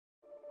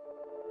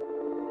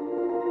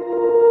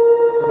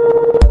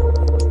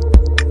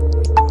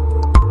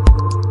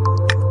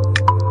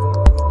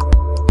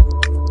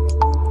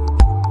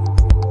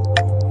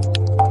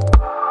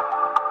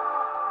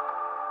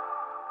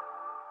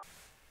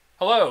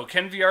Hello,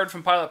 Ken Viard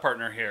from Pilot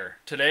Partner here.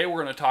 Today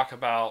we're going to talk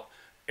about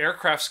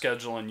aircraft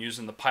scheduling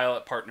using the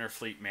Pilot Partner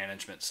Fleet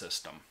Management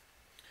System.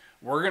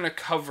 We're going to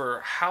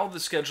cover how the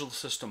schedule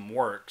system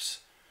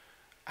works,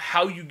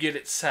 how you get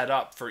it set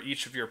up for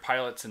each of your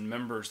pilots and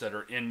members that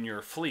are in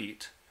your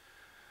fleet.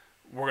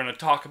 We're going to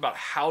talk about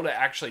how to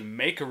actually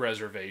make a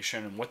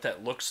reservation and what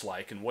that looks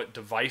like and what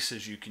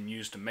devices you can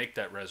use to make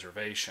that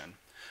reservation.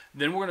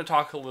 Then we're going to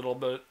talk a little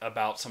bit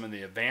about some of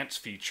the advanced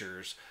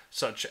features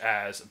such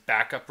as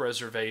backup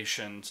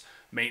reservations,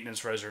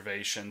 maintenance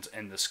reservations,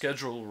 and the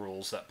schedule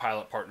rules that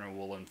Pilot Partner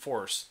will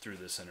enforce through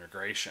this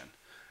integration.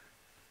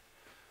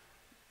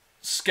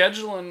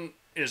 Scheduling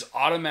is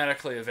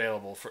automatically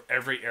available for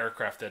every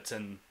aircraft that's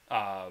in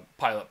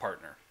Pilot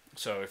Partner.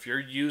 So if you're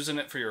using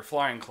it for your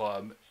flying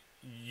club,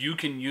 you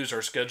can use our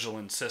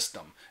scheduling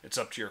system. It's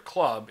up to your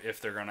club if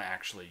they're going to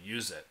actually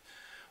use it.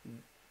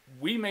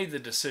 We made the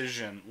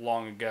decision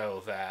long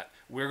ago that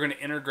we're going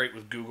to integrate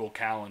with Google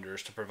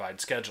Calendars to provide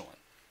scheduling.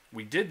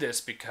 We did this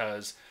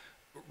because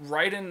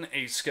writing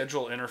a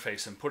schedule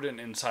interface and put it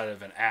inside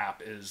of an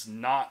app is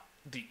not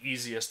the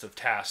easiest of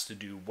tasks to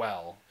do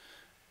well.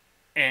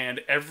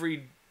 And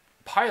every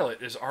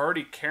pilot is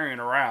already carrying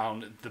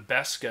around the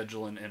best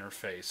scheduling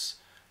interface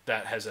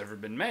that has ever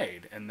been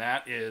made, and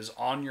that is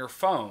on your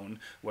phone.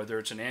 Whether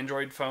it's an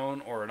Android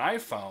phone or an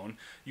iPhone,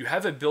 you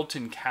have a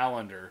built-in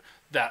calendar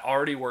that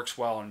already works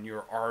well and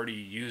you're already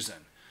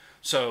using.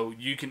 So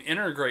you can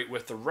integrate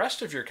with the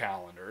rest of your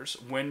calendars.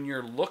 When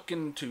you're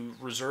looking to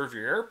reserve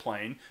your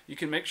airplane, you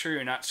can make sure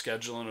you're not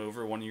scheduling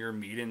over one of your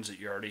meetings that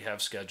you already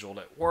have scheduled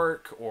at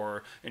work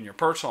or in your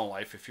personal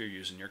life if you're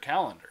using your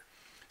calendar.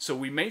 So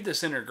we made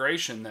this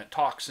integration that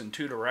talks in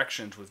two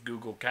directions with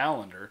Google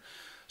Calendar.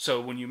 So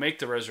when you make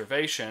the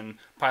reservation,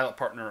 Pilot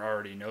Partner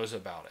already knows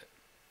about it.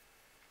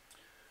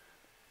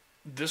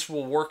 This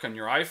will work on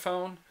your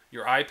iPhone,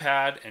 your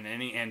iPad, and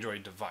any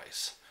Android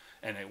device.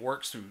 And it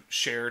works through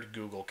shared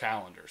Google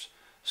Calendars.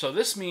 So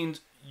this means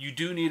you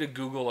do need a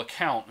Google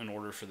account in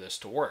order for this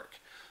to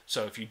work.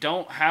 So if you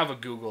don't have a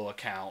Google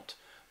account,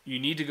 you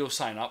need to go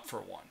sign up for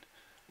one.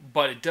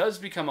 But it does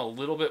become a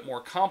little bit more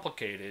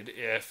complicated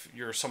if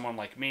you're someone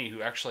like me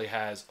who actually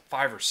has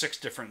 5 or 6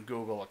 different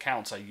Google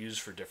accounts I use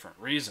for different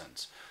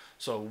reasons.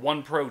 So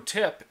one pro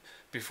tip,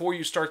 before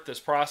you start this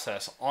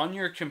process, on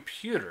your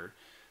computer,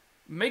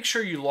 make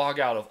sure you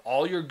log out of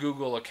all your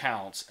Google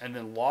accounts and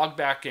then log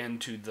back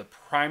into the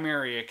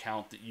primary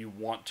account that you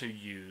want to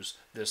use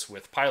this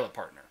with Pilot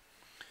Partner.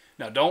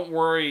 Now don't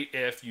worry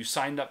if you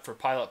signed up for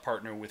Pilot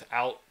Partner with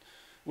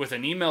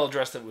an email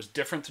address that was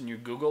different than your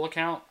Google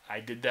account. I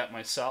did that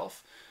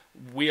myself.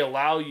 We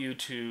allow you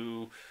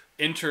to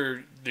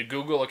enter the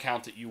Google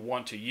account that you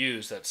want to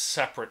use that's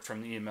separate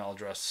from the email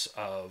address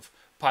of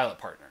Pilot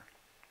Partner.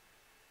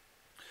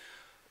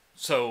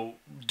 So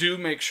do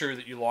make sure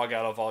that you log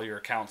out of all your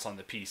accounts on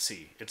the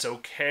PC. It's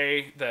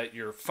okay that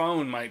your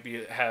phone might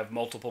have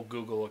multiple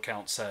Google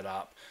accounts set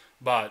up,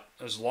 but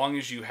as long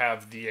as you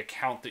have the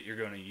account that you're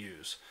going to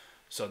use.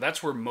 So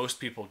that's where most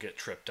people get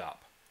tripped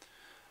up.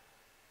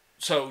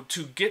 So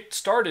to get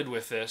started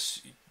with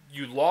this,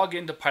 you log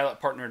into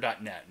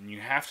pilotpartner.net, and you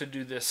have to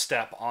do this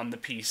step on the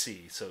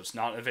PC, so it's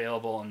not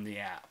available in the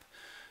app.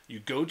 You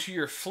go to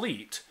your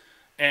fleet,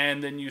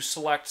 and then you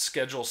select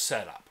Schedule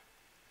Setup.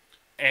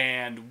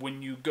 And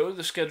when you go to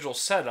the Schedule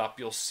Setup,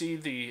 you'll see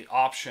the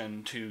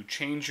option to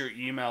change your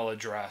email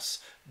address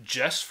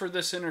just for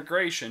this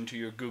integration to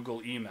your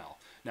Google email.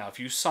 Now, if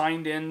you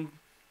signed in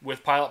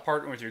with Pilot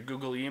Partner with your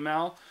Google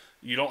email,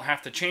 you don't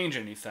have to change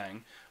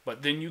anything,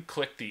 but then you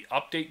click the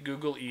Update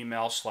Google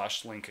Email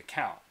 /link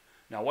account.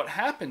 Now what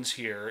happens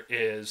here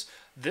is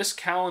this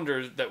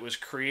calendar that was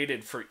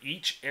created for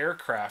each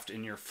aircraft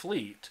in your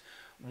fleet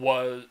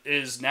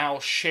is now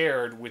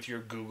shared with your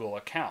Google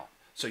account.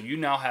 So you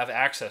now have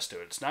access to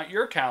it. It's not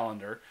your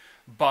calendar,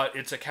 but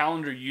it's a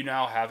calendar you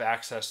now have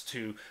access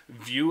to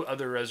view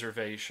other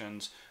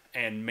reservations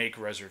and make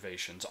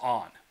reservations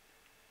on.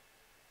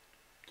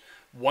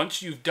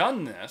 Once you've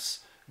done this,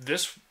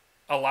 this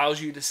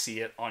allows you to see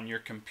it on your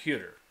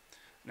computer.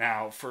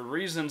 Now, for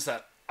reasons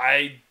that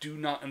I do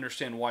not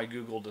understand why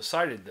Google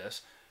decided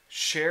this,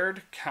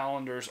 shared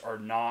calendars are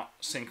not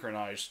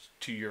synchronized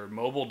to your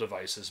mobile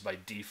devices by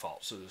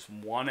default. So there's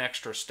one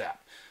extra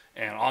step.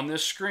 And on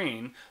this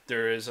screen,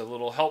 there is a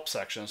little help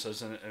section that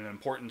says an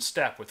important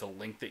step with a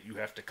link that you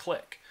have to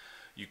click.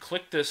 You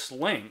click this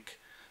link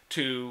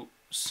to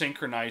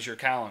synchronize your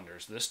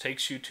calendars. This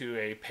takes you to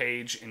a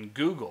page in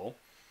Google,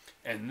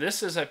 and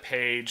this is a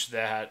page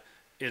that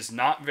is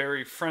not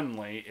very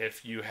friendly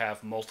if you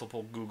have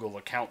multiple Google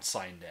accounts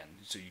signed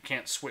in, so you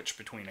can't switch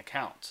between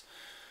accounts.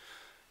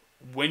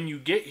 When you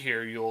get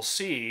here, you'll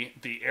see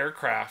the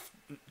aircraft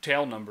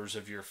tail numbers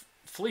of your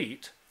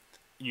fleet.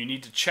 You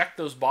need to check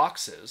those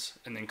boxes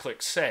and then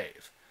click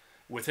Save.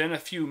 Within a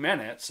few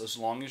minutes, as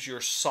long as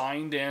you're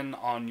signed in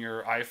on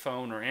your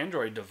iPhone or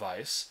Android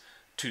device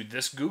to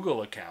this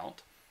Google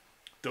account,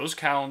 those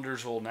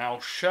calendars will now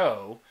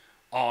show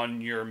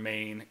on your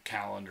main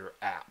calendar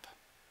app.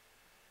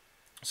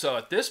 So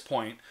at this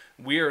point,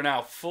 we are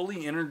now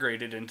fully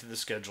integrated into the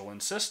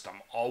scheduling system.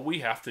 All we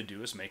have to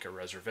do is make a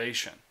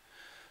reservation.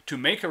 To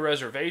make a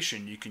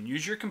reservation, you can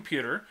use your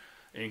computer,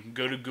 and you can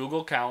go to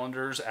Google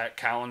Calendars at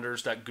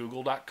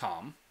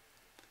calendars.google.com,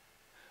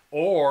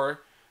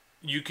 or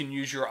you can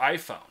use your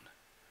iPhone.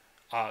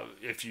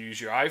 If you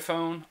use your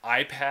iPhone,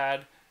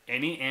 iPad,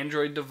 any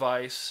Android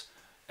device,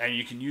 and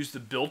you can use the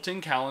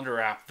built-in calendar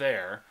app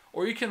there,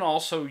 or you can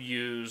also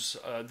use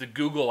the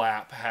Google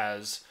app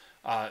has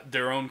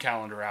their own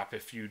calendar app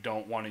if you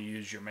don't want to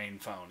use your main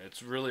phone.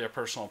 It's really a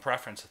personal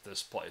preference at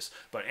this place.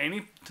 But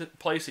any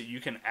place that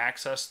you can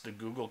access the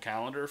Google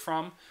Calendar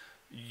from,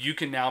 you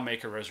can now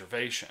make a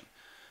reservation.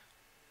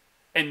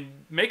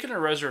 And making a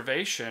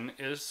reservation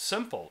is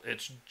simple.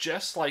 It's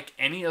just like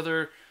any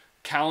other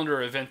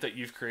calendar event that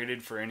you've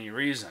created for any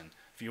reason.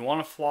 If you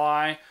want to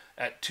fly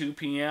at 2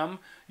 p.m.,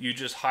 you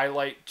just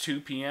highlight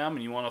 2 p.m.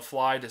 and you want to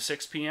fly to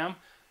 6 p.m.,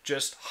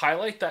 just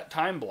highlight that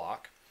time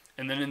block,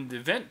 and then in the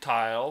event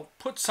tile,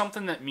 put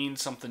something that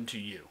means something to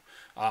you.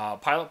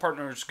 Pilot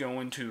Partner is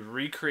going to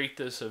recreate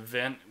this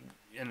event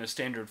in a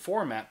standard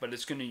format, but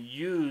it's going to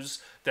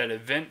use that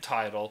event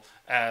title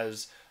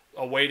as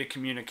a way to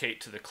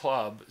communicate to the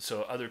club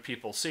so other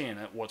people seeing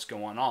it what's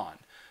going on.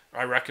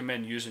 I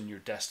recommend using your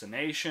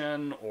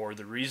destination or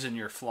the reason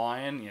you're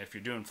flying. You know, if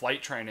you're doing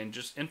flight training,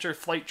 just enter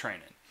flight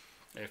training.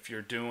 If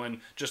you're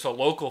doing just a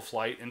local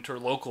flight, enter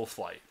local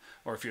flight.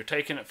 Or if you're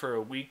taking it for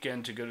a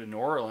weekend to go to New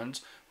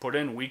Orleans, put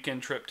in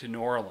weekend trip to New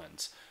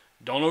Orleans.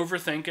 Don't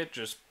overthink it.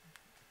 Just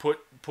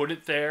put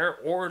it there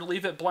or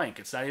leave it blank.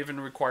 It's not even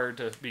required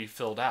to be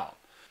filled out.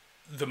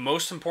 The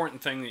most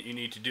important thing that you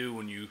need to do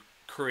when you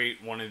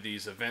create one of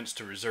these events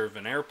to reserve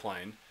an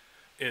airplane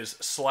is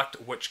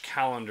select which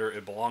calendar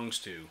it belongs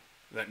to.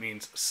 That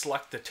means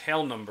select the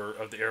tail number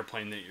of the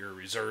airplane that you're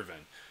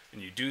reserving.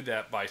 And you do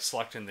that by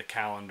selecting the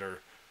calendar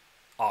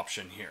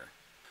option here.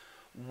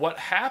 What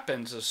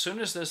happens as soon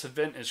as this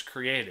event is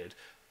created,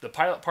 the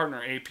Pilot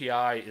Partner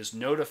API is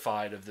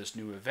notified of this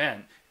new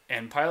event,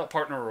 and Pilot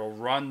Partner will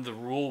run the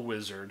rule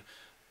wizard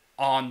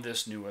on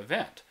this new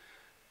event.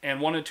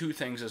 And one of two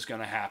things is going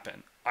to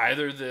happen.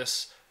 Either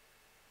this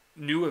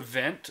new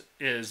event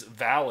is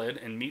valid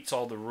and meets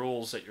all the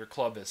rules that your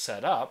club has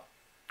set up,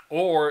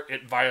 or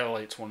it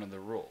violates one of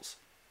the rules.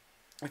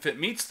 If it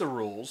meets the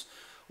rules,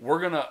 we're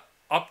going to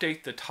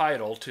update the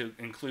title to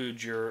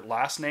include your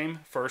last name,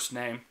 first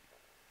name,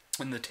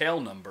 and the tail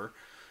number,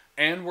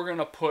 and we're going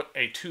to put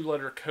a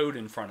 2-letter code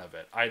in front of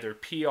it, either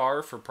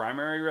PR for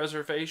primary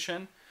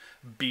reservation,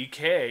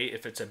 BK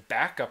if it's a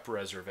backup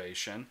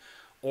reservation,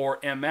 or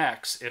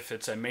MX if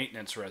it's a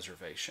maintenance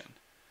reservation.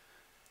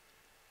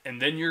 And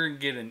then you're going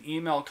to get an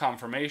email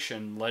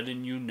confirmation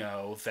letting you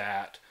know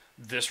that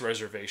this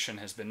reservation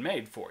has been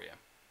made for you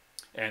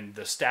and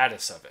the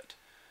status of it.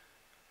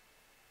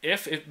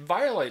 If it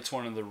violates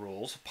one of the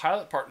rules,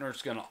 Pilot Partner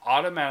is going to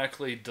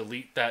automatically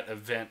delete that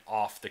event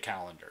off the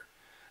calendar.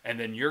 And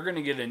then you're going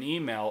to get an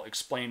email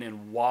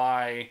explaining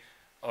why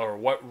or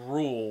what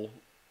rule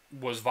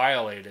was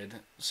violated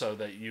so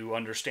that you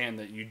understand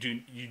that you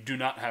do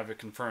not have a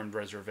confirmed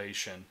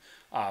reservation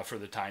for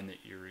the time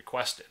that you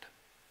requested.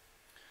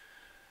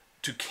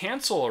 To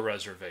cancel a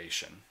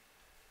reservation,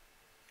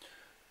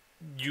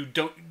 you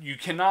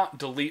cannot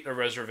delete a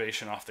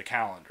reservation off the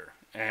calendar.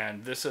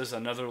 And this is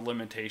another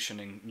limitation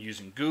in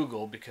using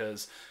Google,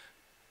 because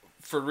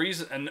for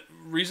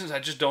reasons I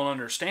just don't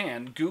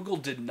understand, Google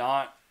did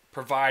not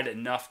provide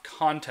enough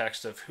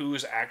context of who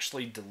is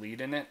actually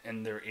deleting it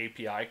in their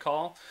API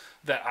call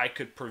that I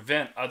could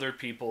prevent other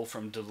people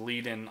from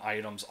deleting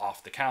items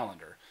off the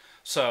calendar.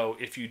 So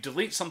if you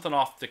delete something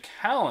off the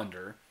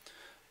calendar,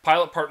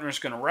 Pilot Partner is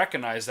going to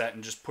recognize that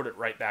and just put it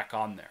right back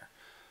on there.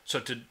 So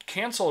to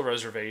cancel a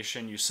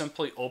reservation, you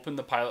simply open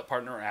the Pilot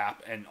Partner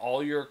app and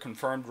all your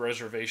confirmed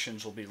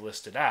reservations will be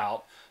listed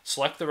out.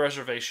 Select the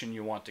reservation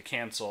you want to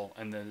cancel,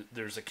 and then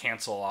there's a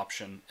cancel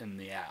option in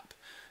the app.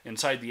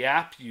 Inside the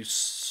app, you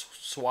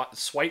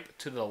swipe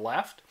to the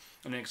left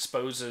and it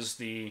exposes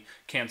the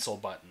cancel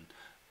button.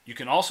 You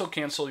can also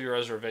cancel your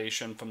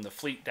reservation from the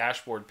fleet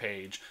dashboard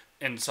page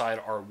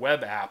inside our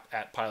web app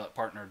at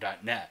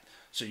pilotpartner.net.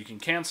 So you can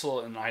cancel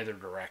it in either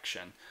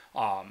direction,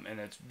 and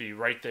it'd be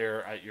right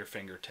there at your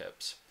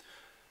fingertips.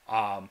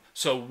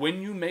 So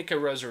when you make a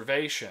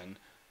reservation,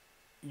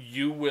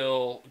 you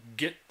will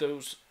get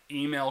those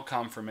email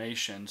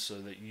confirmations so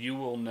that you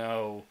will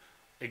know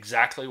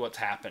exactly what's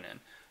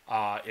happening.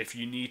 If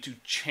you need to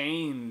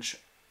change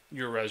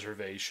your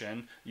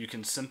reservation, you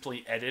can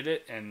simply edit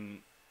it and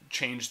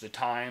change the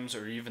times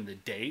or even the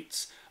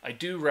dates. I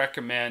do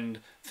recommend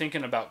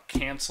thinking about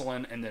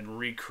canceling and then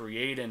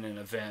recreating an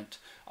event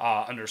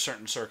under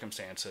certain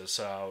circumstances.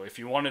 So if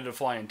you wanted to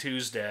fly on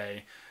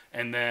Tuesday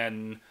and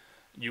then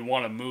you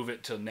want to move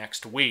it to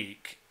next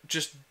week,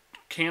 just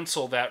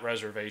cancel that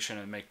reservation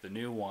and make the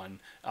new one.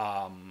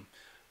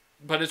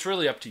 But it's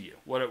really up to you.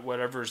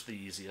 Whatever's the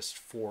easiest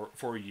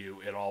for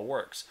you, it all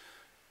works.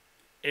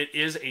 it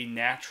is a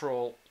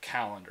natural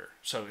calendar.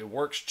 So it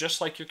works just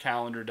like your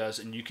calendar does,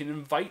 and you can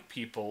invite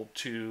people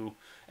to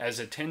as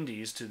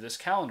attendees to this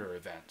calendar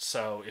event.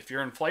 So if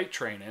you're in flight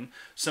training,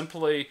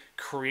 simply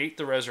create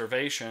the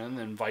reservation and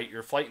invite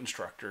your flight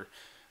instructor.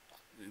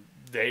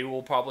 They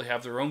will probably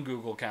have their own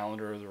Google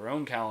Calendar or their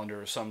own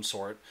calendar of some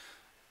sort.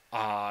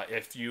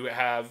 If you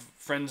have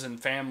friends and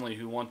family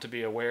who want to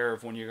be aware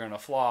of when you're going to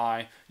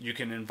fly, you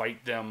can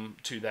invite them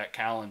to that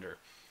calendar.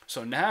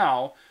 So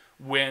now,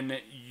 when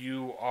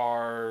you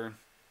are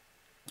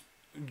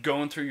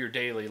going through your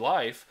daily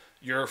life,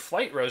 your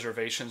flight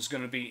reservation is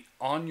going to be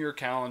on your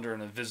calendar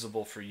and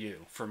visible for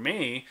you. For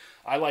me,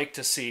 I like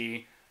to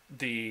see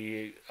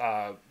the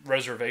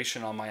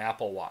reservation on my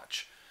Apple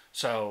Watch.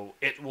 So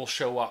it will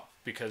show up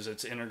because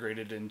it's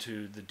integrated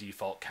into the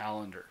default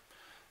calendar.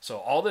 So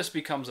all this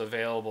becomes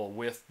available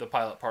with the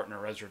Pilot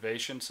Partner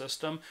Reservation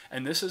system,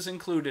 and this is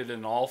included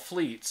in all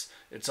fleets.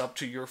 It's up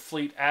to your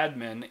fleet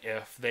admin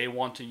if they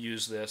want to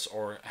use this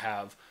or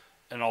have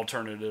an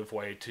alternative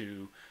way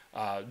to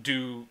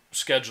do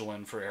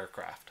scheduling for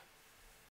aircraft.